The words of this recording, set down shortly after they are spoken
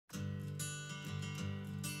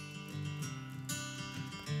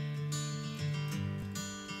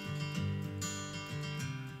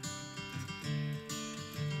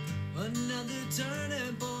Another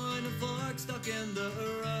turning point, a fork stuck in the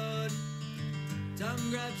road. Time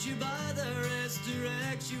grabs you by the wrist,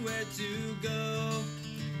 directs you where to go.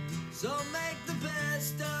 So make the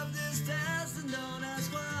best of this test and don't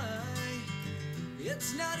ask why.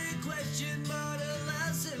 It's not a question but a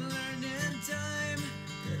lesson learned in time.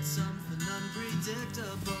 It's something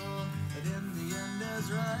unpredictable, but in the end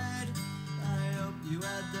is right. I hope you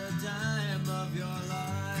had the time of your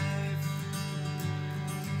life.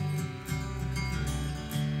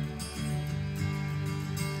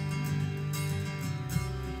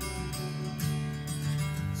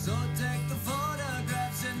 So take the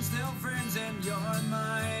photographs and still frames in your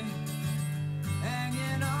mind,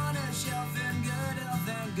 hanging on a shelf in good health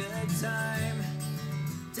and good time.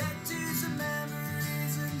 Tattoos of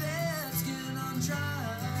memories and dead skin on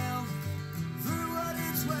trial. For what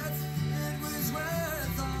it's worth, it was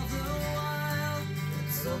worth all the while.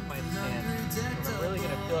 It's Build my stance. I'm really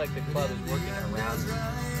gonna feel like the club is working around me. I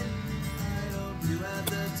hope you had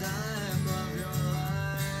the time of your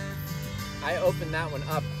life. I opened that one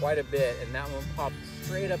up quite a bit, and that one popped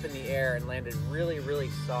straight up in the air and landed really, really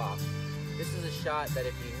soft. This is a shot that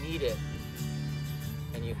if you need it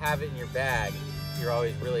and you have it in your bag, you're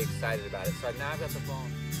always really excited about it. So now I've got the ball.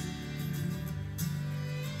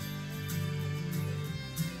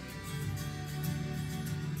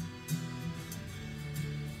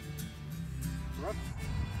 Brooks,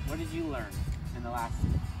 what did you learn in the last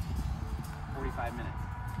 45 minutes?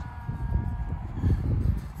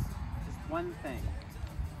 Just one thing.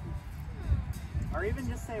 Or even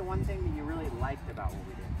just say one thing that you really liked about what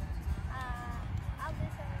we did. I'll do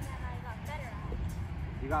something that I got better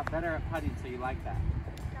at. You got better at putting, so you like that.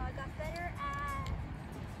 No, I got better at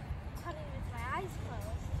putting with my eyes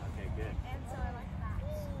closed. Okay, good. And so I like that.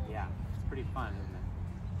 Yeah, it's pretty fun, isn't it?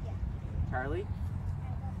 Yeah. Charlie? I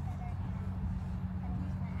got better at putting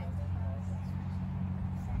with my eyes closed. So,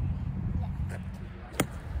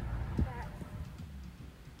 yeah.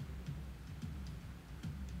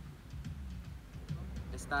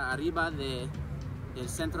 Está arriba del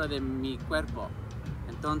centro de mi cuerpo.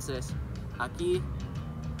 Entonces, aquí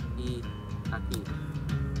y aquí.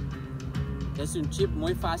 Es un chip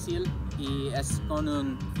muy fácil y es con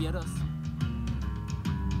un fierros.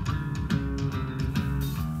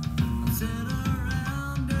 Sit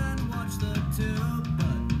around and watch the tube,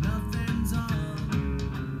 but nothing's on.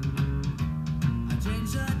 I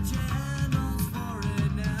changed the channels for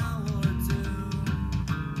an hour or two.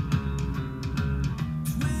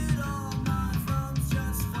 Tweet all my phones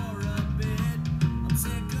just for a bit. I'm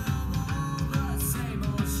sick of all the same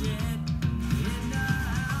old shit. In a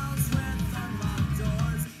house with unlocked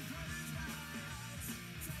doors.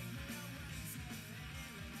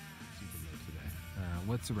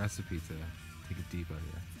 What's the recipe to take it deep out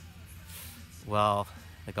here? Well,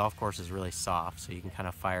 the golf course is really soft, so you can kind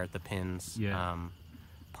of fire at the pins. Yeah.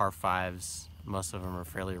 Par fives, most of them are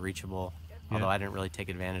fairly reachable. Yeah. Although I didn't really take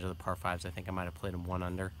advantage of the par fives. I think I might have played them 1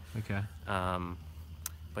 under. Okay.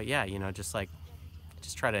 But yeah, you know, just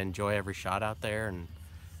try to enjoy every shot out there and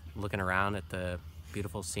looking around at the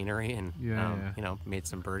beautiful scenery and, Yeah. you know, made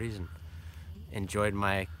some birdies and enjoyed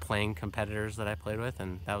my playing competitors that I played with,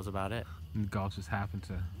 and that was about it. And golf just happened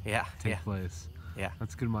to take place. Yeah.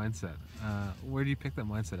 That's a good mindset. Where do you pick that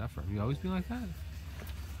mindset up from? Have you always been like that?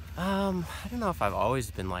 I don't know if I've always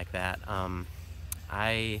been like that.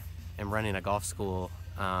 I am running a golf school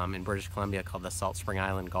in British Columbia called the Salt Spring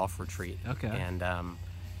Island Golf Retreat. Okay. And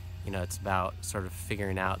you know, it's about sort of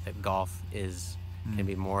figuring out that golf can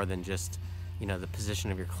be more than just, you know, the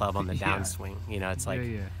position of your club on the Yeah. downswing. You know, it's like,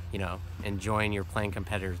 Yeah. you know, enjoying your playing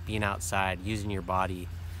competitors, being outside, using your body.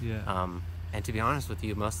 Yeah. And to be honest with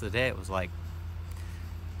you, most of the day it was like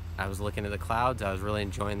I was looking at the clouds. I was really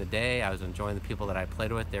enjoying the day. I was enjoying the people that I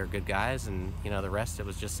played with. They were good guys, and you know, the rest it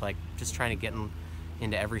was just like trying to get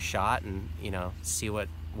into every shot and, you know, see what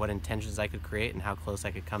intentions I could create and how close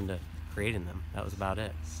I could come to creating them. That was about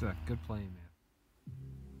it. Sick. Good playing, man.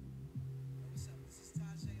 What's up? This is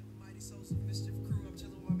Tajay of the Mighty Souls of Mischief Crew. I'm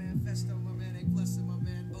chilling with my man Festo, my man A Plus, and my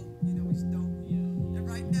man Bo. You know he's dope. And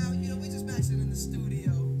right now, you know, we just maxing in the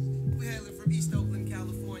studio. We're hailing from East